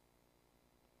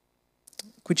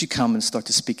 Could you come and start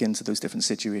to speak into those different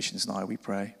situations now, we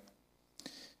pray?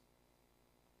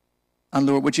 And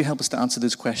Lord, would you help us to answer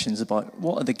those questions about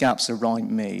what are the gaps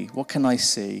around me? What can I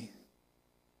see?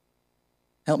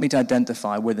 Help me to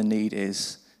identify where the need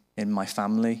is in my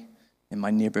family, in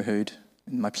my neighborhood,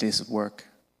 in my place of work,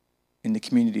 in the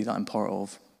community that I'm part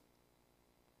of.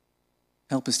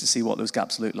 Help us to see what those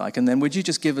gaps look like. And then would you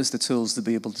just give us the tools to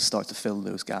be able to start to fill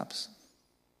those gaps?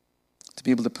 To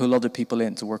be able to pull other people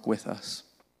in to work with us.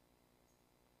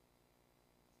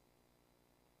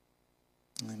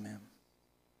 Amen.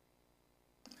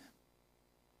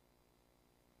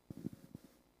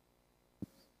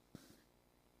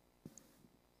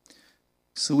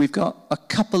 So we've got a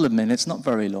couple of minutes, not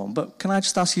very long, but can I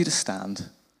just ask you to stand?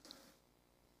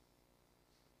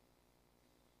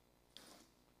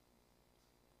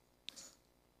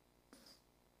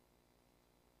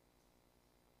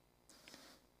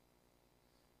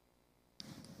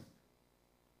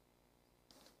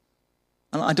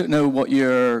 And I don't know what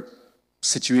your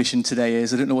situation today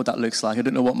is. I don't know what that looks like. I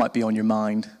don't know what might be on your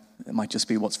mind. It might just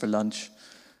be what's for lunch.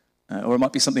 Or it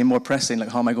might be something more pressing, like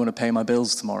how am I going to pay my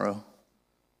bills tomorrow?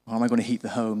 How am I going to heat the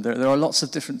home? There are lots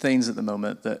of different things at the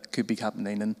moment that could be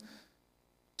happening. And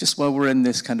just while we're in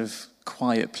this kind of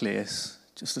quiet place,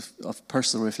 just of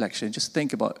personal reflection, just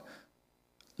think about,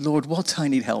 Lord, what do I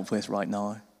need help with right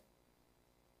now?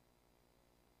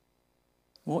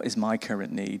 What is my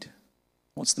current need?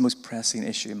 What's the most pressing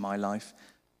issue in my life?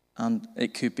 And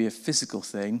it could be a physical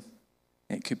thing.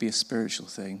 It could be a spiritual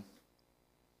thing.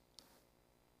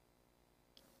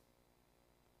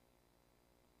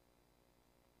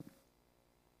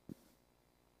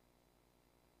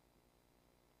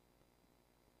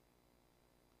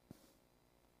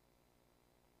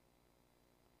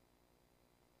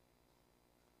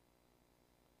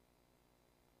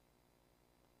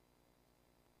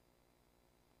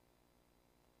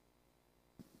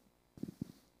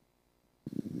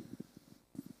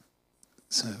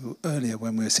 So earlier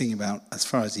when we were singing about as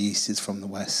far as the east is from the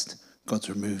west, God's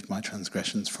removed my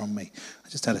transgressions from me. I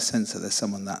just had a sense that there's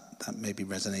someone that maybe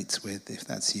resonates with. If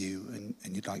that's you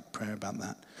and you'd like prayer about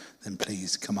that, then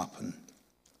please come up and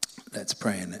let's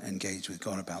pray and engage with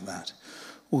God about that.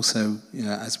 Also, you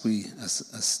know, as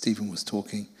Stephen was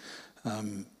talking,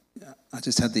 I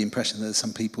just had the impression that there's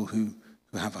some people who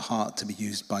have a heart to be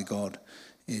used by God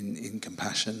in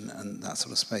compassion and that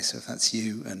sort of space. So if that's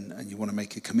you and you want to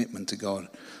make a commitment to God,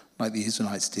 like the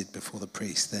Israelites did before the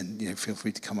priest, then feel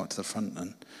free to come up to the front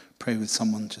and pray with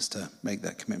someone just to make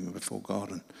that commitment before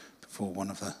God and before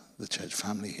one of the church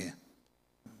family here.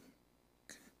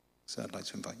 Okay. So I'd like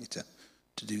to invite you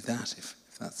to do that if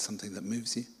that's something that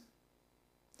moves you.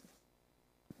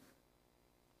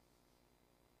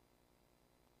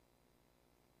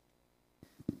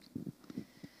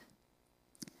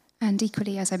 And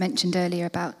equally, as I mentioned earlier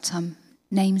about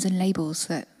names and labels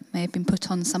that may have been put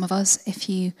on some of us, if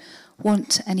you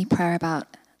want any prayer about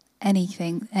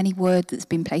anything, any word that's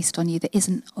been placed on you that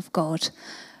isn't of God,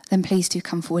 then please do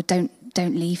come forward. Don't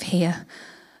leave here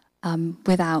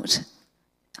without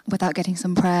getting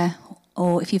some prayer.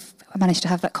 Or if you've managed to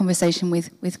have that conversation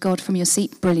with God from your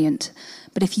seat, brilliant.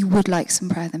 But if you would like some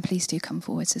prayer, then please do come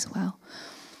forwards as well.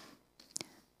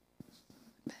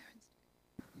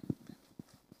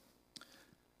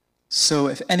 So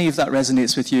if any of that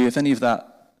resonates with you, if any of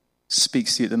that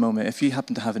speaks to you at the moment, if you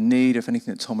happen to have a need, or if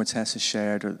anything that Tom or Tess has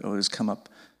shared or has come up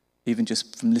even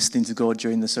just from listening to God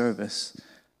during the service,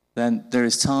 then there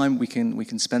is time we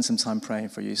can spend some time praying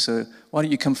for you. So why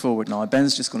don't you come forward now?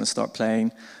 Ben's just going to start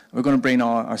playing. We're going to bring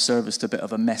our service to a bit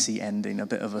of a messy ending, a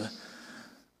bit of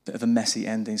a messy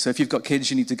ending. So if you've got kids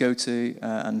you need to go to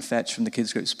and fetch from the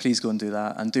kids groups, please go and do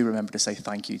that. And do remember to say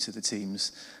thank you to the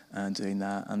teams and doing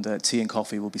that. And tea and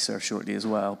coffee will be served shortly as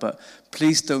well. But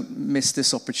please don't miss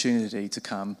this opportunity to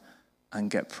come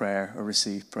and get prayer or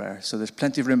receive prayer. So there's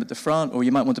plenty of room at the front, or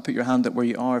you might want to put your hand up where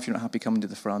you are if you're not happy coming to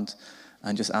the front,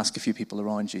 and just ask a few people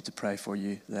around you to pray for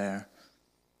you there.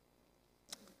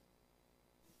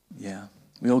 Yeah,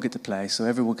 we all get to play, so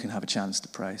everyone can have a chance to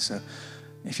pray. So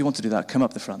if you want to do that, come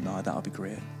up the front now. That'll be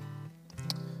great.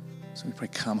 So we pray,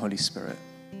 come Holy Spirit.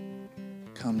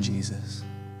 Come Jesus.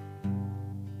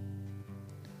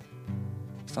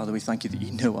 Father, we thank you that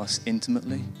you know us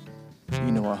intimately.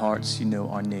 You know our hearts. You know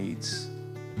our needs.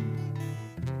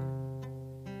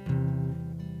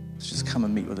 So just come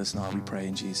and meet with us now, we pray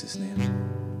in Jesus'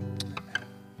 name.